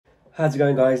How's it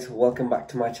going, guys? Welcome back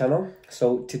to my channel.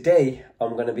 So today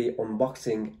I'm going to be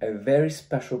unboxing a very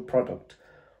special product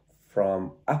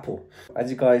from Apple.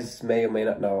 As you guys may or may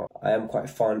not know, I am quite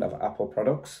fond of Apple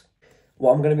products.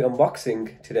 What I'm going to be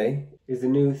unboxing today is the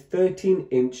new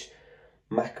 13-inch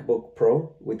MacBook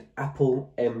Pro with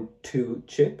Apple M2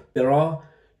 chip. There are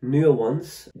newer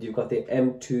ones. You've got the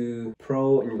M2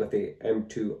 Pro and you've got the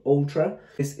M2 Ultra.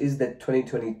 This is the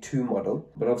 2022 model,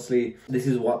 but obviously this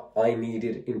is what I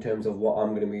needed in terms of what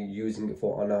I'm going to be using it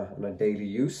for on a daily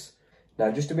use.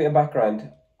 Now, just a bit of background,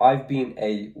 I've been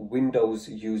a Windows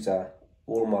user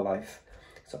all my life,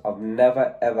 so I've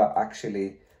never ever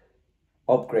actually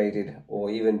upgraded or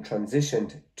even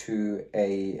transitioned to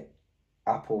a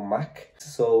Apple Mac.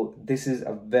 So this is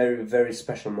a very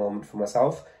special moment for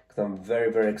myself, because I'm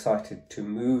very excited to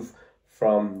move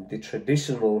from the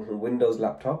traditional Windows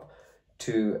laptop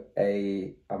to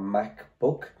a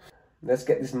MacBook. Let's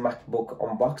get this MacBook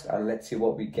unboxed and let's see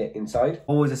what we get inside.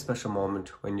 Always a special moment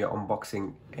when you're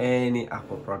unboxing any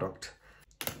Apple product.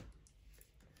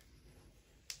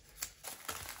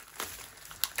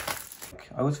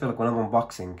 I always feel like when I'm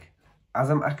unboxing, as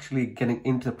I'm actually getting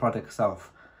into the product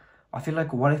itself, I feel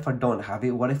like, what if I don't have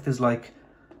it? What if there's like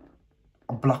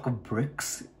a block of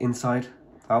bricks inside?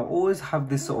 I always have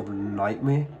this sort of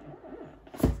nightmare.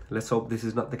 Let's hope this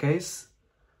is not the case.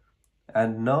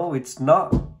 And no, it's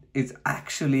not. It's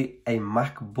actually a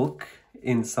MacBook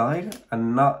inside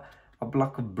and not a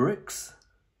block of bricks.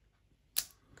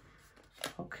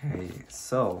 Okay,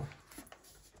 so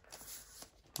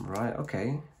right,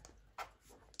 okay,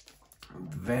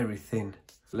 very thin.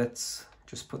 Let's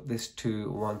just put this to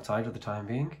one side for the time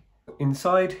being.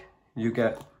 Inside you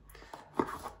get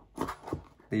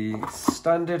the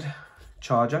standard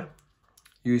charger,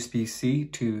 USB-C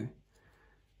to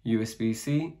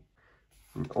USB-C.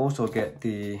 You also get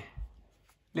the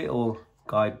little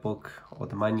guidebook or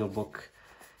the manual book.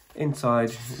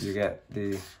 Inside you get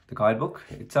the guidebook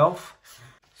itself,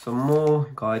 some more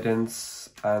guidance,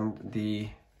 and the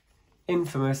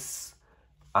infamous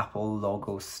Apple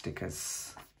logo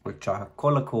stickers, which are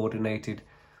color coordinated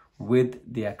with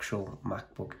the actual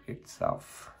MacBook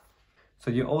itself.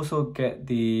 So you also get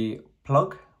the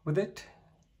plug with it,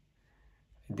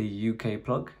 the UK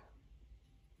plug,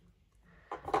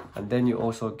 and then you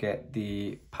also get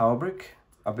the power brick.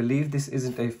 I believe this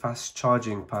isn't a fast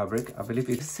charging power brick. I believe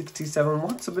it's 67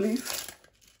 watts, I believe.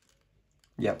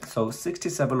 Yeah, so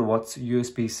 67 watts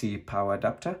USB-C power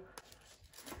adapter.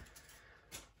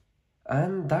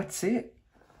 And that's it.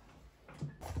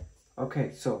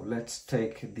 Okay, so let's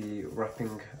take the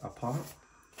wrapping apart.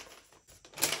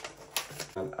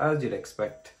 And as you'd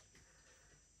expect,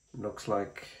 looks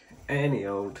like any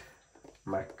old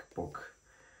MacBook.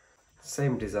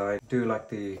 Same design. Do like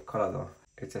the color though.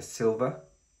 It's a silver.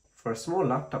 For a small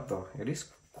laptop though, it is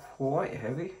quite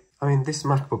heavy. I mean, this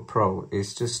MacBook Pro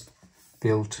is just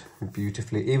built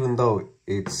beautifully. Even though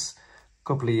it's a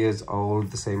couple of years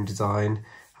old, the same design,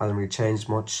 hasn't really changed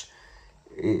much.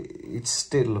 It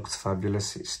still looks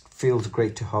fabulous. It feels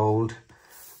great to hold.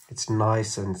 It's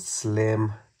nice and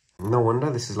slim. No wonder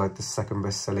this is like the second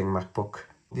best selling MacBook.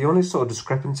 The only sort of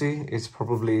discrepancy is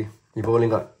probably you've only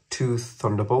got 2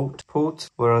 Thunderbolt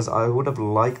ports, whereas I would have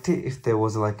liked it if there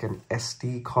was like an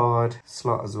SD card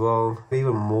slot as well.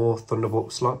 Even more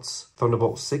Thunderbolt slots.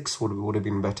 Thunderbolt 6 would have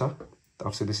been better.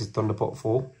 Obviously this is Thunderbolt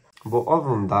 4. But other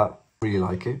than that, I really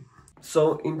like it.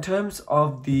 So in terms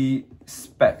of the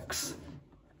specs,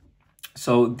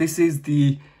 so this is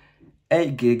the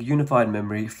 8 gig unified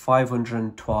memory,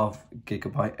 512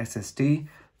 gigabyte SSD,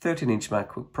 13-inch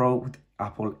MacBook Pro with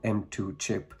Apple M2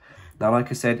 chip. Now, like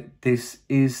I said, this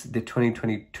is the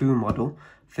 2022 model,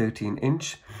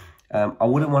 13-inch. I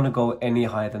wouldn't want to go any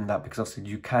higher than that, because obviously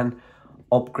you can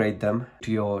upgrade them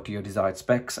to your desired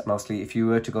specs. And obviously, if you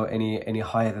were to go any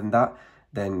higher than that,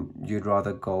 then you'd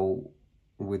rather go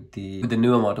with the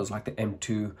newer models like the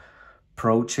M2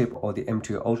 Pro chip or the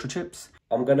M2 Ultra chips.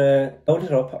 I'm gonna load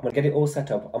it up, I'm gonna get it all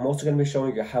set up. I'm also gonna be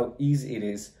showing you how easy it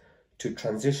is to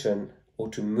transition or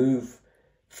to move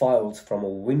files from a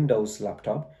Windows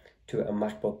laptop to a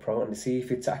MacBook Pro, and see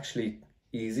if it's actually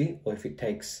easy or if it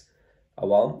takes a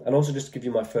while. And also just give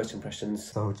you my first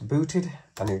impressions. So it's booted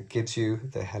and it gives you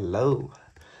the hello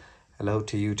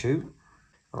to you too.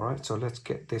 All right, so let's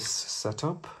get this set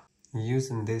up.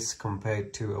 Using this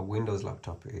compared to a Windows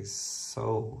laptop is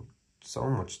so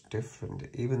much different.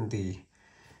 Even the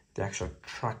actual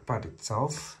trackpad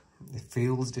itself, it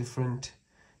feels different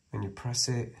when you press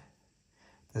it.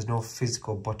 There's no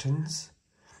physical buttons,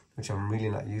 which I'm really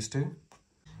not used to.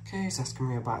 Okay, it's asking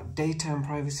me about data and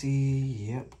privacy.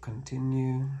 Yep,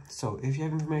 continue. So if you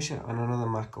have information on another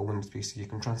Mac or Windows PC, you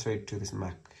can transfer it to this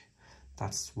Mac.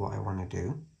 That's what I want to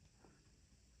do.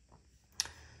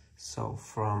 So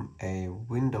from a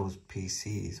Windows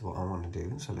PC is what I want to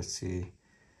do. So let's see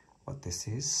what this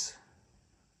is.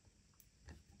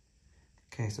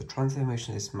 Okay, so transfer information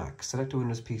to this Mac. Select a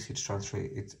Windows PC to transfer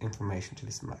its information to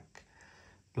this Mac.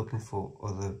 Looking for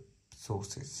other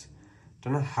sources.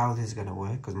 Don't know how this is going to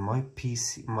work because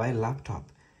my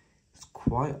laptop is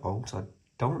quite old, so I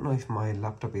don't know if my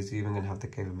laptop is even going to have the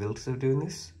capabilities of doing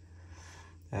this.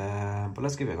 But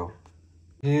let's give it a go.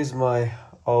 Here's my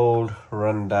old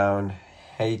rundown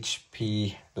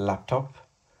HP laptop.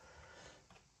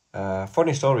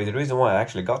 Funny story, the reason why I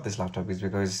actually got this laptop is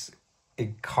because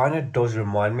it kind of does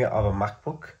remind me of a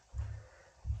MacBook,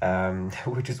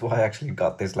 which is why I actually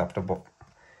got this laptop.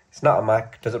 It's not a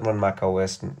Mac, doesn't run Mac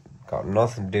OS, got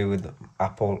nothing to do with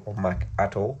Apple or Mac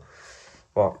at all.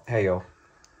 But hey yo,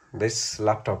 this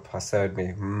laptop has served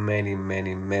me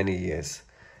many years,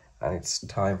 and it's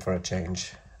time for a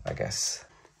change, I guess.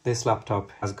 This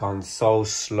laptop has gone so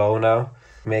slow now.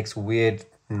 It makes weird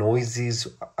noises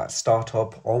at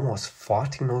startup, almost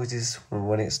farting noises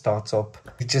when it starts up.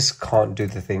 It just can't do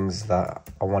the things that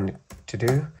I want it to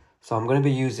do. So I'm going to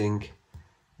be using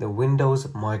the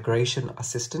Windows Migration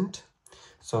Assistant.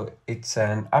 So it's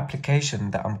an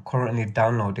application that I'm currently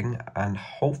downloading, and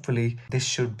hopefully this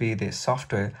should be the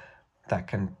software that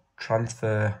can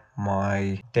transfer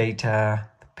my data,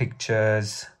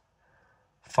 pictures,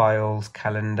 files,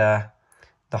 calendar,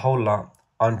 the whole lot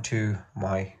onto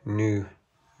my new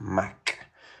Mac.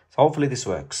 So hopefully this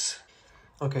works.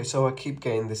 Okay, so I keep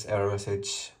getting this error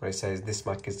message where it says this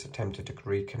Mac is attempted to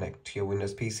reconnect to your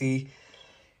Windows PC.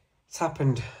 It's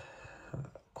happened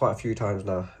quite a few times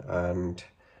now, and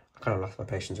I kind of lost my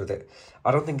patience with it.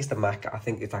 I don't think it's the Mac, I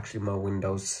think it's actually my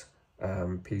Windows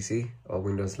PC or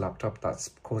Windows laptop that's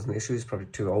causing the issue. It's probably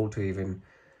too old to even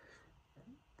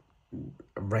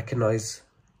recognize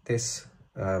this.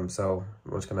 So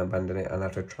I'm just going to abandon it and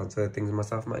have to transfer things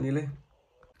myself manually.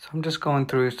 So I'm just going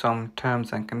through some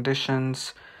terms and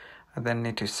conditions. I then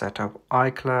need to set up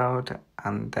iCloud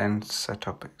and then set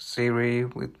up Siri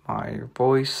with my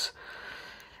voice.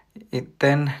 It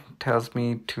then tells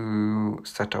me to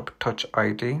set up Touch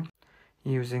ID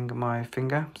using my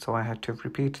finger. So I had to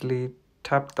repeatedly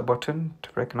tap the button to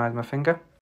recognize my finger.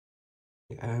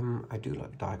 I do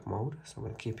like dark mode, so I'm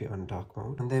going to keep it on dark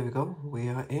mode. And there we go, we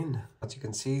are in. As you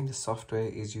can see, the software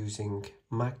is using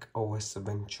Mac OS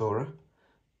Ventura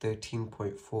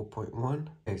 13.4.1.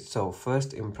 Okay, so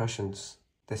first impressions.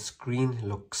 The screen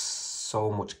looks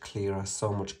so much clearer,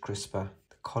 so much crisper.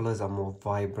 The colors are more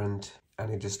vibrant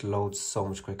and it just loads so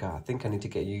much quicker. I think I need to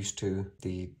get used to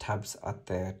the tabs at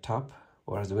the top,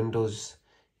 whereas Windows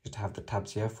used to have the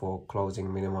tabs here for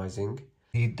closing, minimizing.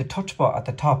 The touch bar at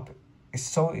the top, it's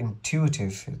so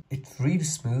intuitive. It's really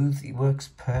smooth. It works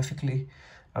perfectly.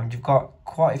 And you've got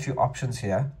quite a few options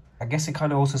here. I guess it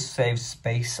kind of also saves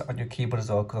space on your keyboard as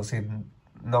well, because obviously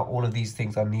not all of these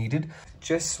things are needed.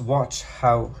 Just watch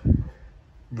how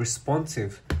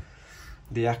responsive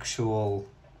the actual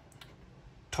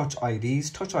Touch IDs.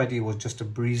 Touch ID was just a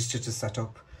breeze just to set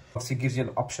up. Obviously it gives you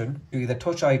an option to either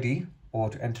Touch ID or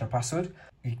to enter a password.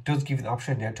 It does give you the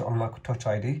option here to unlock Touch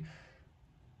ID.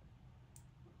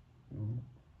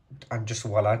 And just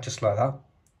voila, just like that,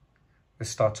 it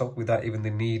starts up without even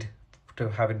the need to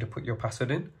having to put your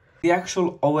password in. The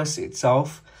actual OS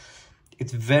itself,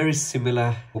 it's very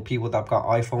similar for people that have got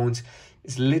iPhones.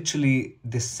 It's literally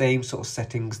the same sort of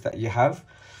settings that you have.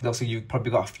 Obviously, you've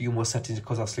probably got a few more settings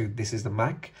because obviously this is the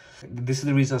Mac. This is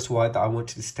the reason as to why that I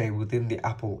wanted to stay within the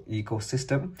Apple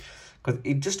ecosystem, because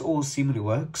it just all seemingly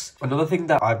works. Another thing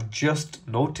that I've just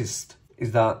noticed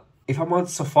is that if I'm on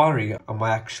Safari on my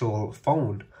actual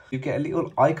phone, you get a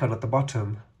little icon at the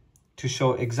bottom to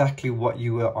show exactly what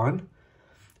you were on,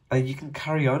 and you can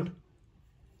carry on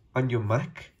your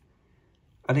Mac.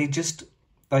 And it just,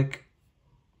 like,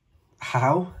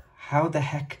 how the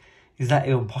heck is that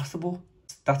even possible?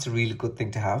 That's a really good thing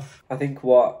to have. I think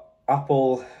what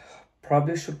Apple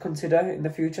probably should consider in the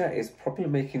future is probably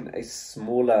making a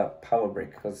smaller power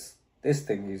brick, because this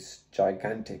thing is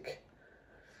gigantic.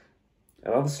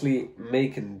 And obviously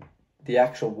making the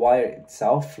actual wire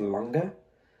itself longer,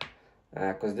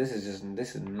 because this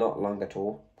is not long at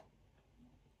all.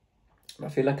 And I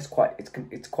feel like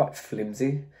it's quite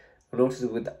flimsy. I noticed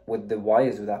with the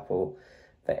wires with Apple,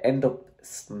 they end up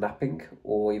snapping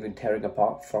or even tearing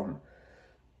apart from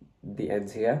the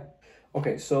ends here.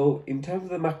 Okay, so in terms of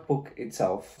the MacBook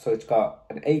itself, so it's got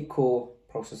an 8-core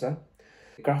processor.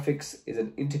 The graphics is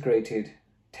an integrated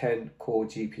 10 core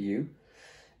GPU,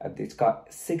 and it's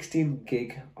got 16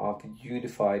 gig of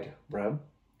unified RAM.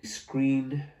 The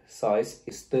screen size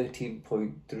is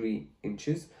 13.3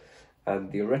 inches,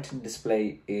 and the Retina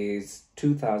display is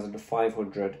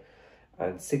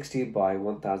 2560 by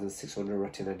 1600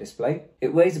 Retina display.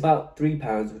 It weighs about 3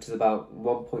 pounds, which is about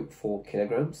 1.4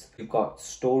 kilograms. You've got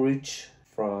storage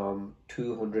from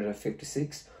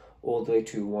 256 all the way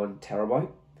to 1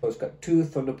 terabyte. So it's got 2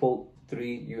 Thunderbolt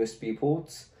 3 USB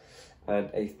ports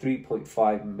and a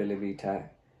 3.5mm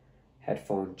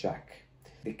headphone jack.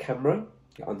 The camera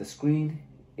on the screen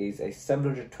is a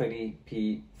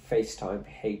 720p FaceTime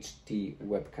HD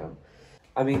webcam.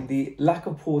 I mean, the lack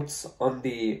of ports on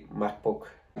the MacBook,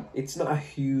 it's not a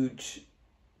huge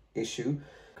issue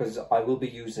because I will be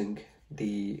using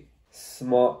the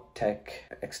Smart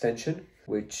Tech extension,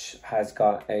 which has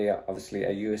got obviously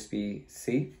a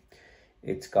USB-C.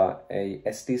 It's got a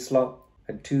SD slot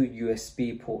and 2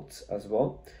 USB ports as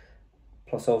well,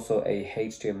 plus also a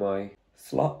HDMI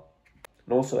slot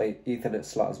and also a Ethernet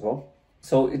slot as well.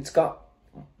 So it's got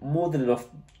more than enough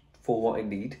for what I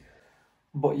need.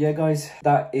 But yeah guys,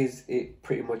 that is it,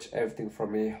 pretty much everything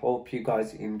from me. Hope you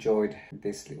guys enjoyed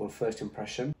this little first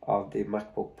impression of the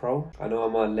MacBook Pro. I know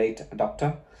I'm a late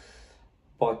adopter,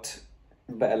 but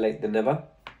better late than never.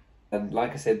 And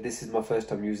like I said, this is my first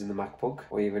time using the MacBook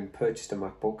or even purchased a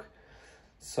MacBook.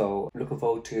 So I'm looking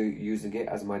forward to using it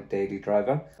as my daily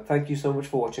driver. Thank you so much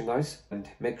for watching guys, and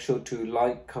make sure to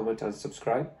like, comment and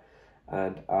subscribe,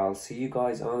 and I'll see you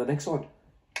guys on the next one.